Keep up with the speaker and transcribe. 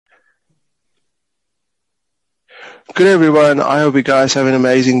Good everyone. I hope you guys have an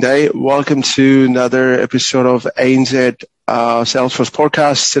amazing day. Welcome to another episode of ANZ Salesforce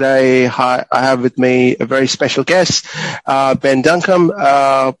podcast. Today, I have with me a very special guest, Ben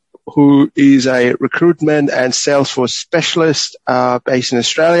Duncombe, who is a recruitment and Salesforce specialist based in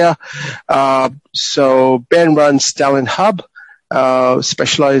Australia. So Ben runs Talent Hub,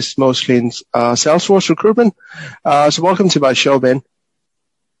 specialized mostly in Salesforce recruitment. So welcome to my show, Ben.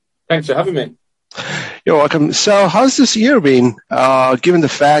 Thanks for having me. You're welcome. So how's this year been, given the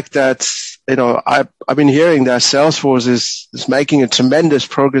fact that, I've been hearing that Salesforce is making a tremendous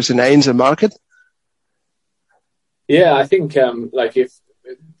progress in the ANZ market? Yeah, I think if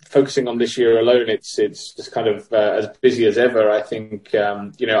focusing on this year alone, it's just kind of as busy as ever. I think,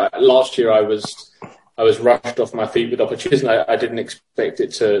 last year I was rushed off my feet with opportunities. I didn't expect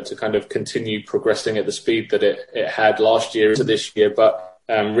it to kind of continue progressing at the speed that it had last year into this year, but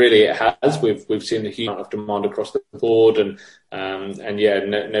really, it has. We've seen a huge amount of demand across the board, and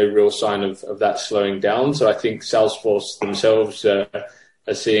no real sign of that slowing down. So I think Salesforce themselves are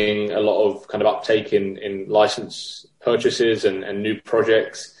seeing a lot of kind of uptake in license purchases and new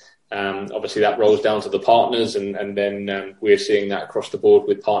projects. Obviously, that rolls down to the partners, and then we're seeing that across the board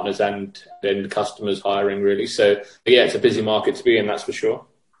with partners and then customers hiring. Really, so yeah, it's a busy market to be in, that's for sure.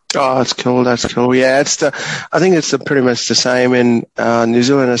 Oh, that's cool. That's cool. Yeah, I think it's pretty much the same in New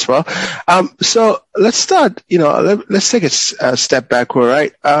Zealand as well. So let's start, let's take a step backward,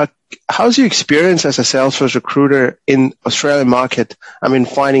 right? How's your experience as a Salesforce recruiter in Australian market? I mean,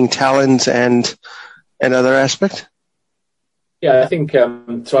 finding talent and other aspects? Yeah, I think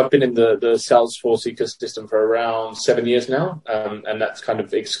so. I've been in the Salesforce ecosystem for around 7 years now, and that's kind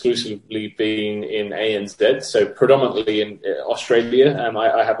of exclusively been in ANZ. So predominantly in Australia.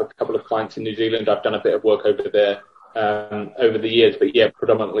 I have a couple of clients in New Zealand. I've done a bit of work over there over the years, but yeah,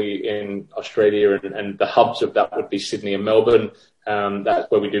 predominantly in Australia, and the hubs of that would be Sydney and Melbourne. That's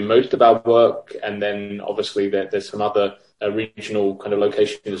where we do most of our work, and then obviously there's some other regional kind of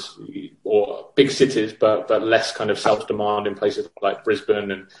locations or big cities, but less kind of self-demand in places like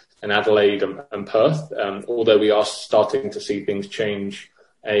Brisbane and Adelaide and Perth. Although we are starting to see things change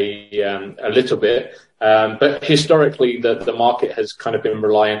a little bit. But historically, the market has kind of been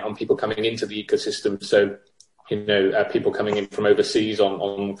reliant on people coming into the ecosystem. So, people coming in from overseas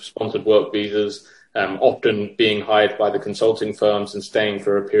on sponsored work visas, often being hired by the consulting firms and staying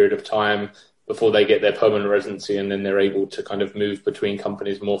for a period of time before they get their permanent residency, and then they're able to kind of move between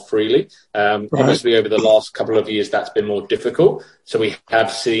companies more freely. Right. Obviously, over the last couple of years, that's been more difficult. So we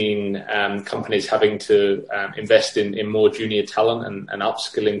have seen companies having to invest in more junior talent and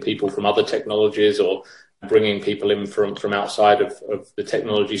upskilling people from other technologies, or bringing people in from outside of the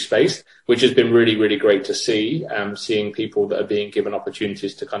technology space, which has been really, really great to see, seeing people that are being given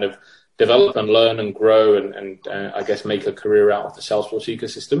opportunities to kind of develop and learn and grow and I guess make a career out of the Salesforce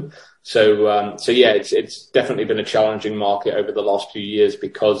ecosystem. So yeah, it's definitely been a challenging market over the last few years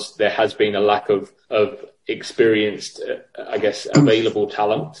because there has been a lack of experienced, I guess, available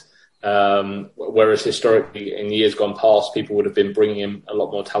talent. Whereas historically in years gone past, people would have been bringing in a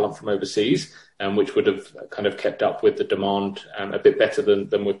lot more talent from overseas, which would have kind of kept up with the demand a bit better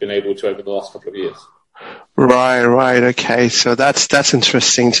than we've been able to over the last couple of years. Right. Okay. So that's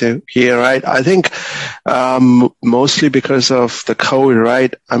interesting to hear, right? I think, mostly because of the COVID,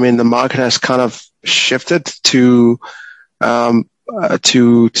 right? I mean, the market has kind of shifted to build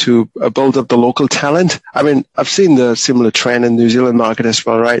up the local talent. I mean, I've seen the similar trend in the New Zealand market as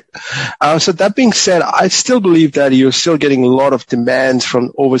well, right? So that being said, I still believe that you're still getting a lot of demands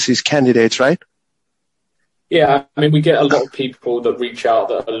from overseas candidates, right? Yeah, I mean, we get a lot of people that reach out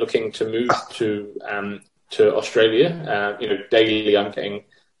that are looking to move to Australia. Daily I'm getting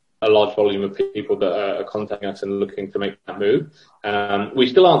a large volume of people that are contacting us and looking to make that move. We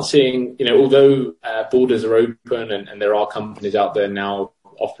still aren't seeing, although borders are open and there are companies out there now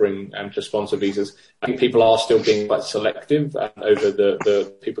offering to sponsor visas, I think people are still being quite selective over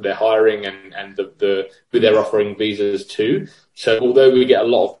the people they're hiring and who they're offering visas to. So although we get a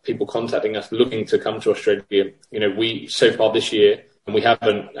lot of people contacting us looking to come to Australia, we so far this year, and we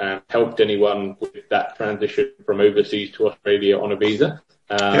haven't helped anyone with that transition from overseas to Australia on a visa.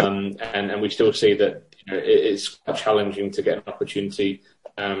 And we still see that it's quite challenging to get an opportunity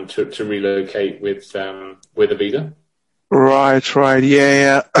to relocate with a visa. Right.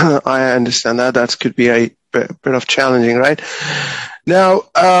 Yeah. I understand that. That could be a bit of challenging, right? Now,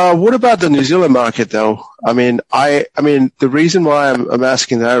 what about the New Zealand market, though? I mean, the reason why I'm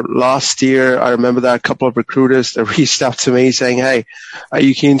asking that, last year, I remember that a couple of recruiters that reached out to me saying, "Hey, are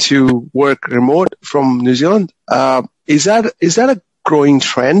you keen to work remote from New Zealand?" Is that a growing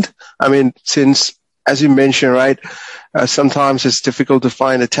trend? I mean, since as you mentioned, right, sometimes it's difficult to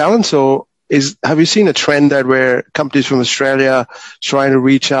find a talent. So have you seen a trend that where companies from Australia trying to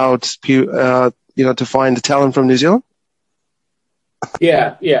reach out, to find the talent from New Zealand?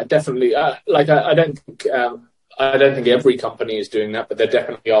 Yeah, definitely. I don't think every company is doing that, but there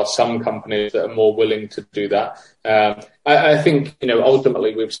definitely are some companies that are more willing to do that. I think,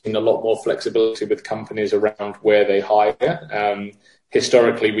 ultimately we've seen a lot more flexibility with companies around where they hire.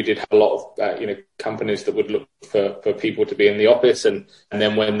 Historically, we did have a lot of, companies that would look for people to be in the office. And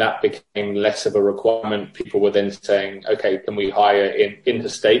then when that became less of a requirement, people were then saying, okay, can we hire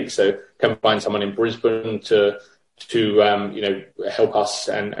interstate? So can we find someone in Brisbane to help us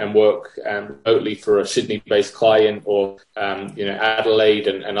and work remotely for a Sydney-based client, or Adelaide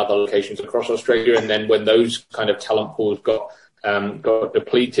and other locations across Australia. And then when those kind of talent pools got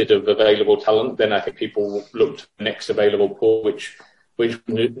depleted of available talent, then I think people looked to the next available pool, which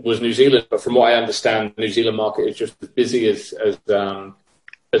was New Zealand. But from what I understand, the New Zealand market is just as busy as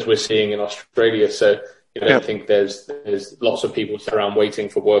we're seeing in Australia. So I don't think there's lots of people around waiting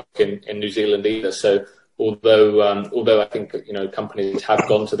for work in New Zealand either. So although I think companies have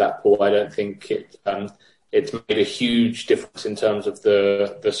gone to that pool, I don't think it's made a huge difference in terms of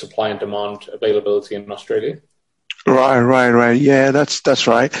the supply and demand availability in Australia. Right. Yeah, that's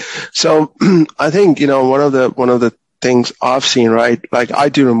right. So I think one of the things I've seen, right? Like I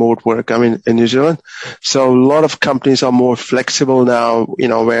do remote work. I'm in New Zealand. So a lot of companies are more flexible now,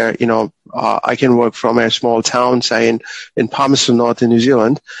 where, I can work from a small town, say in Palmerston North in New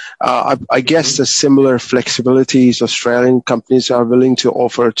Zealand. I guess the similar flexibilities Australian companies are willing to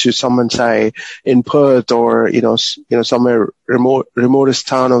offer to someone, say in Perth or, somewhere remotest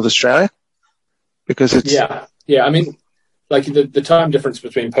town of Australia, because it's. Yeah. I mean, like the time difference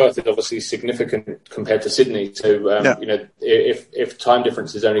between Perth is obviously significant compared to Sydney. So, if time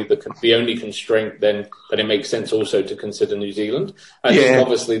difference is only the only constraint, then it makes sense also to consider New Zealand. I think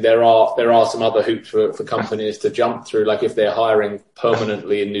obviously there are some other hoops for companies to jump through. Like if they're hiring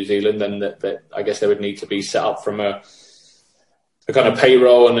permanently in New Zealand, then that I guess they would need to be set up from a kind of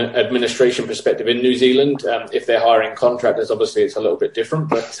payroll and administration perspective in New Zealand. If they're hiring contractors, obviously it's a little bit different.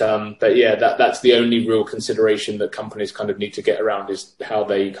 But yeah, that's the only real consideration that companies kind of need to get around, is how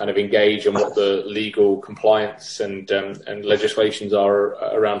they kind of engage and what the legal compliance and legislations are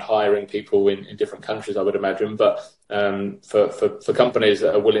around hiring people in different countries, I would imagine. But for companies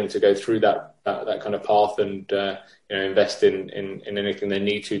that are willing to go through that kind of path and invest in anything they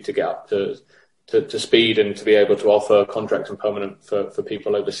need to get up to speed and to be able to offer contract and permanent for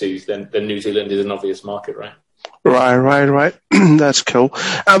people overseas, then New Zealand is an obvious market, right? Right. That's cool.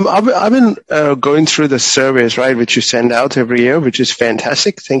 I've been going through the surveys, right, which you send out every year, which is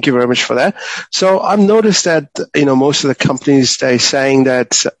fantastic. Thank you very much for that. So I've noticed that, most of the companies, they're saying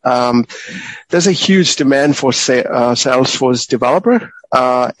that there's a huge demand for Salesforce developer.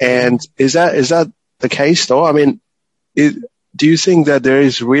 And is that the case though? I mean, do you think that there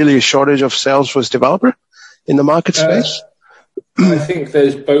is really a shortage of Salesforce developer in the market space? I think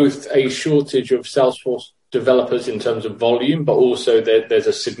there's both a shortage of Salesforce developers in terms of volume, but also there's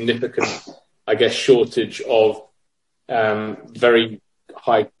a significant, I guess, shortage of very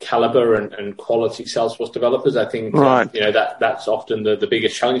high caliber and quality Salesforce developers. I think that's often the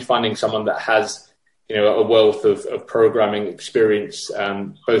biggest challenge, finding someone that has a wealth of programming experience,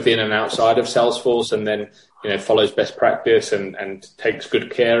 both in and outside of Salesforce, and then follows best practice and takes good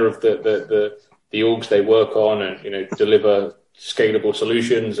care of the orgs they work on, and deliver scalable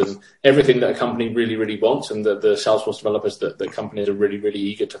solutions and everything that a company really, really wants, and the Salesforce developers that companies are really, really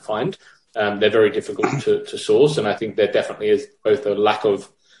eager to find. They're very difficult to source, and I think there definitely is both a lack of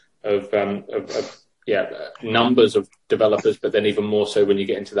numbers of developers, but then even more so when you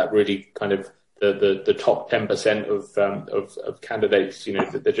get into that really kind of the top 10% of candidates,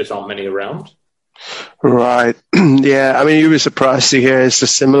 that there just aren't many around. Right. Yeah. I mean, you'd be surprised to hear it's a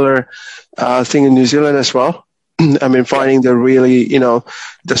similar thing in New Zealand as well. I mean, finding the really,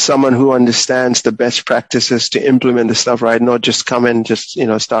 the someone who understands the best practices to implement the stuff, right? Not just come and just,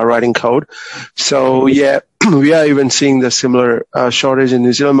 start writing code. So yeah, we are even seeing the similar shortage in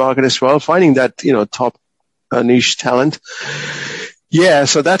New Zealand market as well, finding that, top niche talent. Yeah,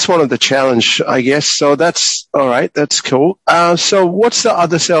 so that's one of the challenge, I guess. So that's all right. That's cool. So what's the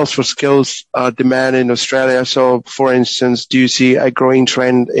other Salesforce skills demand in Australia? So, for instance, do you see a growing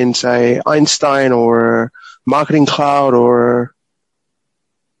trend in, say, Einstein or Marketing Cloud or?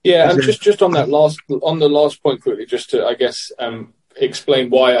 Yeah, and just on the last point quickly, just to, I guess, explain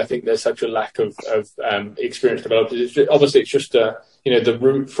why I think there's such a lack of experienced developers. It's just the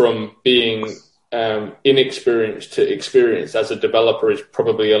route from being inexperienced to experienced as a developer is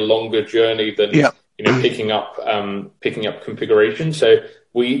probably a longer journey than picking up configuration. So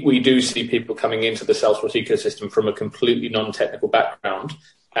we do see people coming into the Salesforce ecosystem from a completely non-technical background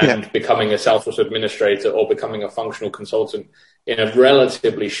and becoming a Salesforce administrator or becoming a functional consultant in a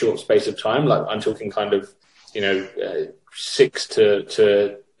relatively short space of time. Like I'm talking kind of 6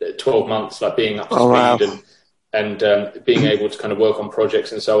 to 12 months, like being up to speed and being able to kind of work on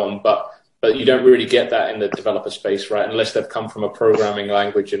projects and so on. But you don't really get that in the developer space, right? Unless they've come from a programming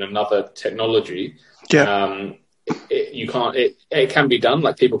language in another technology. You can't. It can be done.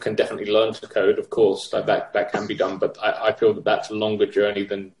 Like people can definitely learn to code, of course. Like that can be done. But I feel that that's a longer journey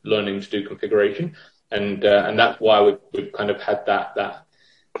than learning to do configuration, and that's why we've kind of had that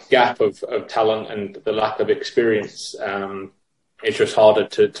gap of talent and the lack of experience. It's just harder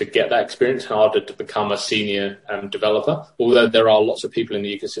to get that experience, harder to become a senior developer. Although there are lots of people in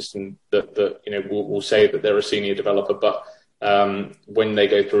the ecosystem that will say that they're a senior developer, but when they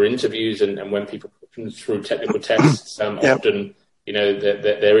go through interviews and when people put through technical tests, often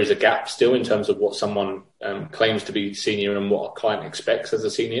there is a gap still in terms of what someone claims to be senior and what a client expects as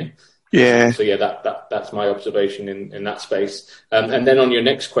a senior. That's my observation in that space. And then on your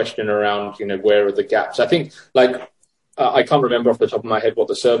next question around where are the gaps, I think I can't remember off the top of my head what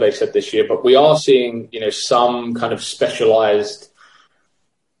the survey said this year, but we are seeing, some kind of specialized,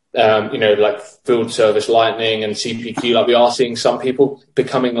 like field service lightning and CPQ. Like we are seeing some people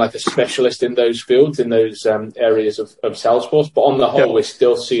becoming like a specialist in those fields, in those areas of Salesforce. But on the whole, we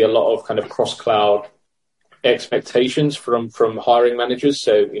still see a lot of kind of cross-cloud expectations from hiring managers.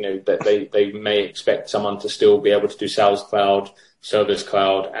 So, that they may expect someone to still be able to do Sales Cloud, Service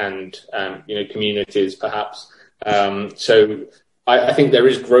Cloud, and, communities perhaps. So I think there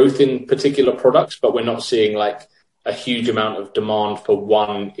is growth in particular products, but we're not seeing like a huge amount of demand for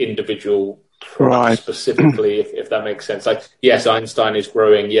one individual product specifically, if that makes sense. Like, yes, Einstein is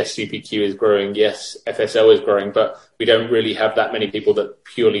growing. Yes, CPQ is growing. Yes, FSL is growing, but we don't really have that many people that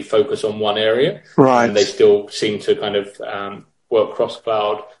purely focus on one area. And they still seem to kind of work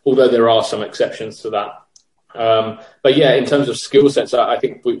cross-cloud, although there are some exceptions to that. But yeah, in terms of skill sets, I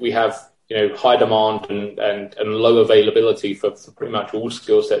think we have high demand and low availability for pretty much all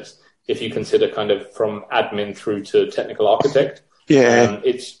skill sets. If you consider kind of from admin through to technical architect,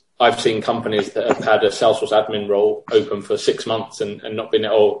 I've seen companies that have had a Salesforce admin role open for 6 months and not been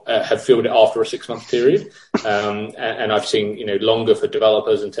have filled it after a 6-month period. And I've seen longer for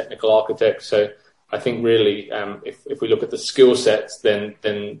developers and technical architects. So I think really, if we look at the skill sets, then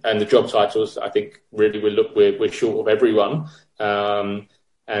and the job titles, I think really we're short of everyone.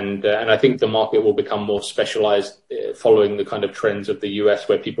 And I think the market will become more specialized following the kind of trends of the US,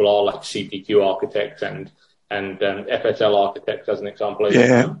 where people are like CPQ architects and FSL architects, as an example.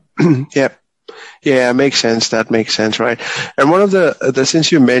 Yeah, makes sense. That makes sense, right? And one of the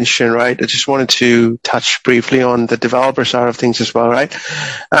since you mentioned, right, I just wanted to touch briefly on the developer side of things as well, right?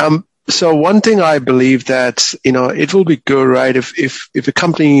 So one thing I believe that, it will be good, right, if a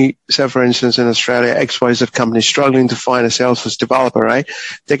company, say for instance in Australia, XYZ company is struggling to find a Salesforce developer, right,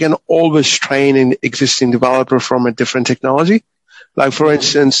 they can always train an existing developer from a different technology. Like for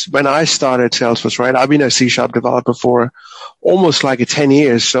instance, when I started Salesforce, right, I've been a C# developer for almost like 10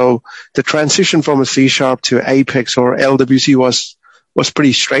 years. So the transition from a C# to Apex or LWC was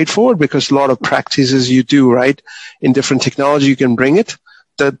pretty straightforward, because a lot of practices you do, right, in different technology, you can bring it.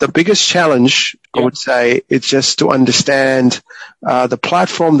 The biggest challenge, I would say, is just to understand the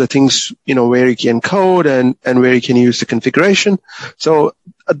platform, the things, where you can code and where you can use the configuration. So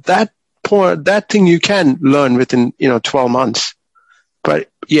that thing you can learn within, 12 months. But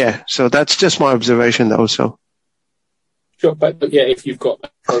yeah, so that's just my observation though. So. Sure, but yeah, if you've got a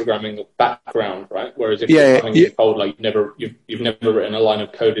programming background, right? Whereas if you're coming cold, like you've never written a line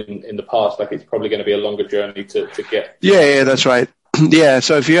of code in the past, like it's probably going to be a longer journey to get. Yeah, that's right. Yeah,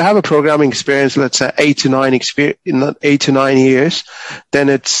 so if you have a programming experience, let's say 8 to 9 years, then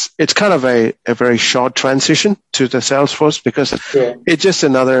it's kind of a very short transition to the Salesforce, because it's just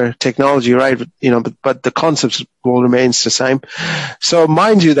another technology, right? But the concepts will remain the same. So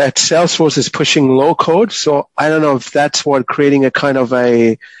mind you that Salesforce is pushing low code. So I don't know if that's what creating a kind of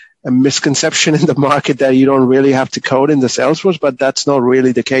a misconception in the market that you don't really have to code in the Salesforce, but that's not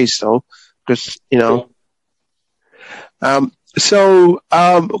really the case though, because, So,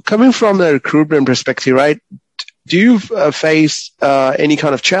 coming from the recruitment perspective, right, do you face any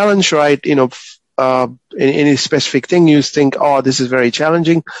kind of challenge, right, any specific thing you think, this is very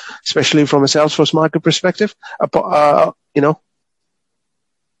challenging, especially from a Salesforce market perspective,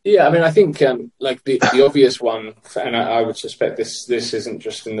 Yeah, I mean, I think like the obvious one, and I would suspect this isn't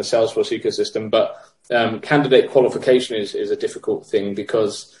just in the Salesforce ecosystem, but candidate qualification is a difficult thing,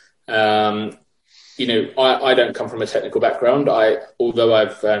 because I don't come from a technical background. Although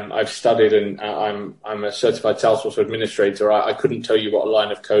I've studied and I'm a certified Salesforce administrator, I couldn't tell you what a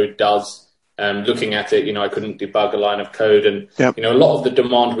line of code does. Looking at it, I couldn't debug a line of code, and Yep. a lot of the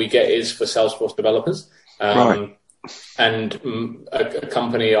demand we get is for Salesforce developers. Right. And a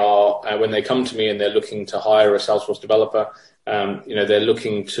company when they come to me and they're looking to hire a Salesforce developer, they're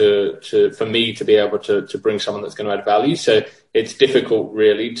looking for me to be able to bring someone that's going to add value. So it's difficult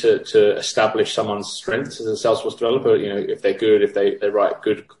really to establish someone's strengths as a Salesforce developer. If they're good, if they write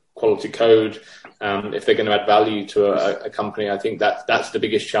good quality code, if they're going to add value to a company. I think that's the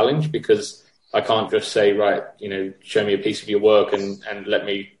biggest challenge, because I can't just say, right, show me a piece of your work and let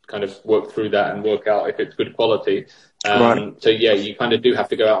me kind of work through that and work out if it's good quality. Right. So yeah, you kind of do have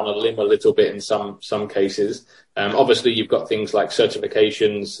to go out on a limb a little bit in some cases. Obviously you've got things like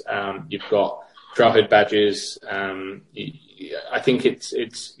certifications, you've got Trailhead badges. I think it's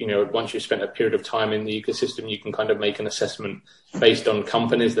once you've spent a period of time in the ecosystem, you can kind of make an assessment based on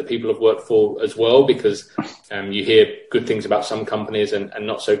companies that people have worked for as well, because you hear good things about some companies and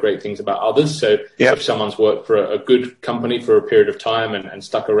not so great things about others. So Yep. if someone's worked for a good company for a period of time and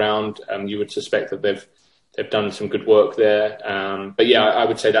stuck around, you would suspect that they've done some good work there. But yeah, I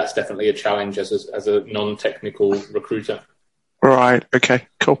would say that's definitely a challenge as a non-technical recruiter. Right. Okay,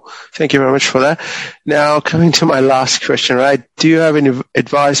 cool. Thank you very much for that. Now, coming to my last question, right? Do you have any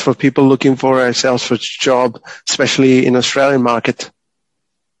advice for people looking for a Salesforce job, especially in Australian market?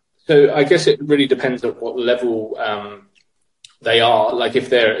 So I guess it really depends on what level they are. Like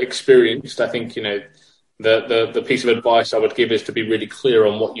if they're experienced, I think, the piece of advice I would give is to be really clear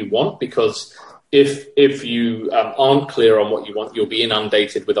on what you want, because if you aren't clear on what you want, you'll be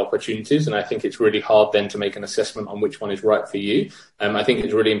inundated with opportunities. And I think it's really hard then to make an assessment on which one is right for you. I think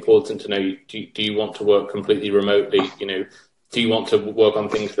it's really important to know, do you want to work completely remotely? Do you want to work on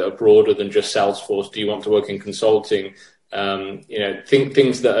things that are broader than just Salesforce? Do you want to work in consulting?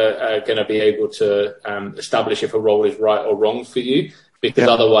 Things that are going to be able to establish if a role is right or wrong for you. Because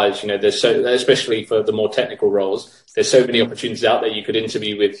otherwise, there's especially for the more technical roles, there's so many opportunities out there. You could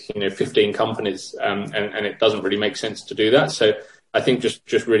interview with, 15 companies, and it doesn't really make sense to do that. So I think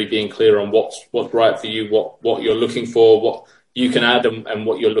just really being clear on what's right for you, what you're looking for, what you can add, and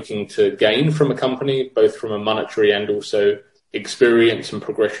what you're looking to gain from a company, both from a monetary and also experience and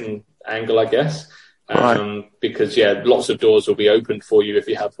progression angle, I guess. Right. Because lots of doors will be opened for you if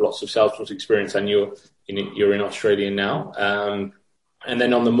you have lots of Salesforce experience and you're in Australia now. And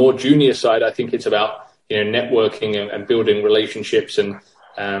then on the more junior side, I think it's about networking and building relationships. And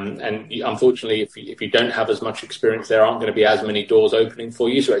unfortunately, if you don't have as much experience, there aren't going to be as many doors opening for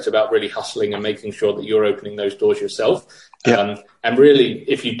you. So it's about really hustling and making sure that you're opening those doors yourself. And really,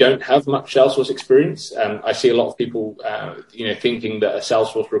 if you don't have much Salesforce experience, I see a lot of people, thinking that a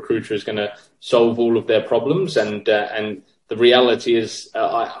Salesforce recruiter is going to solve all of their problems. And the reality is,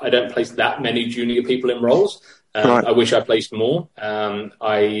 I don't place that many junior people in roles. Right. I wish I placed more. Not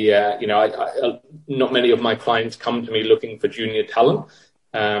many of my clients come to me looking for junior talent,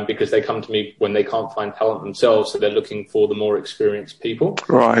 because they come to me when they can't find talent themselves. So they're looking for the more experienced people.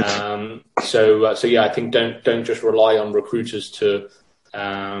 Right. So I think don't just rely on recruiters to,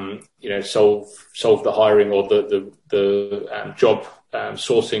 solve the hiring or the job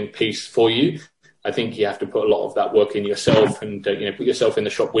sourcing piece for you. I think you have to put a lot of that work in yourself and, put yourself in the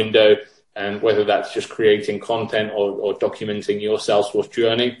shop window. And whether that's just creating content or documenting your Salesforce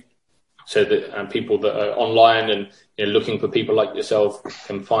journey, so that people that are online and looking for people like yourself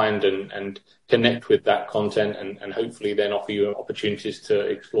can find and connect with that content and hopefully then offer you opportunities to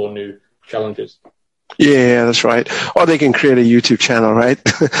explore new challenges. Yeah, that's right. Or they can create a YouTube channel, right?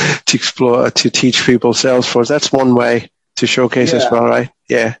 to teach people Salesforce. That's one way to showcase as well, right?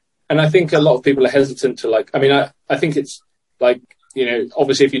 Yeah. And I think a lot of people are hesitant to I think it's like,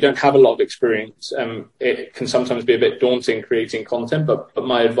 obviously if you don't have a lot of experience, it can sometimes be a bit daunting creating content, but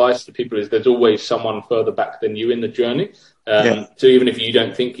my advice to people is there's always someone further back than you in the journey. So even if you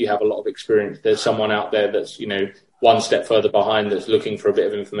don't think you have a lot of experience, there's someone out there that's, one step further behind that's looking for a bit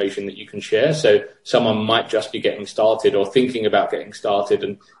of information that you can share. So someone might just be getting started or thinking about getting started,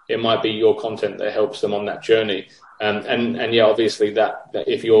 and it might be your content that helps them on that journey. And obviously that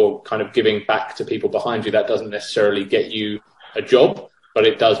if you're kind of giving back to people behind you, that doesn't necessarily get you a job, but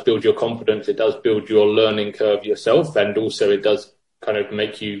it does build your confidence. It does build your learning curve yourself. And also it does kind of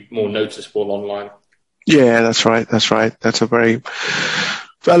make you more noticeable online. Yeah, that's right. That's a very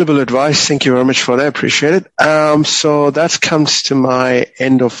valuable advice. Thank you very much for that. Appreciate it. So that comes to my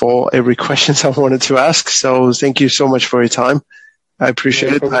end of every questions I wanted to ask. So thank you so much for your time. I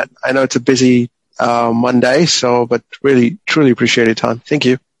appreciate it. I know it's a busy Monday, but really, truly appreciate your time. Thank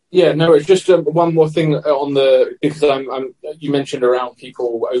you. Yeah, no, it's just one more thing because you mentioned around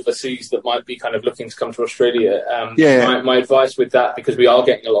people overseas that might be kind of looking to come to Australia. My advice with that, because we are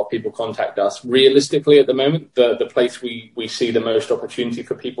getting a lot of people contact us, realistically at the moment, the place we see the most opportunity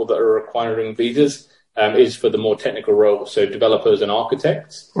for people that are acquiring visas is for the more technical roles, so developers and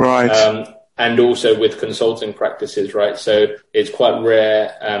architects. Right. And also with consulting practices, right? So it's quite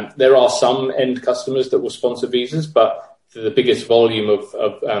rare. There are some end customers that will sponsor visas, but the biggest volume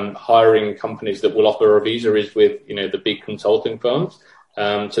of hiring companies that will offer a visa is with, the big consulting firms.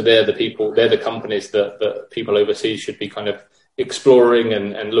 So they're the companies that people overseas should be kind of exploring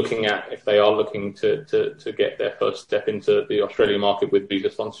and looking at if they are looking to get their first step into the Australian market with visa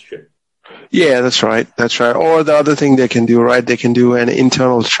sponsorship. Yeah, that's right. Or the other thing they can do, right? They can do an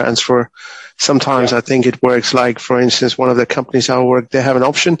internal transfer. Sometimes I think it works. Like, for instance, one of the companies I work, they have an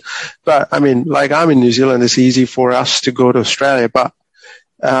option. But I mean, like, I'm in New Zealand, it's easy for us to go to Australia. But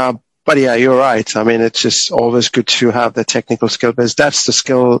yeah, you're right. I mean, it's just always good to have the technical skill, because that's the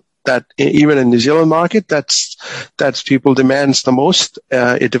skill that even in New Zealand market, that's people demands the most.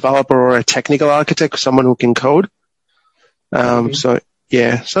 A developer or a technical architect, someone who can code. So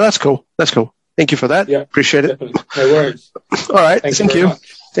that's cool. Thank you for that. Yeah, appreciate it. Definitely. No worries. All right. Thank you.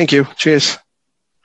 Thank you. Cheers.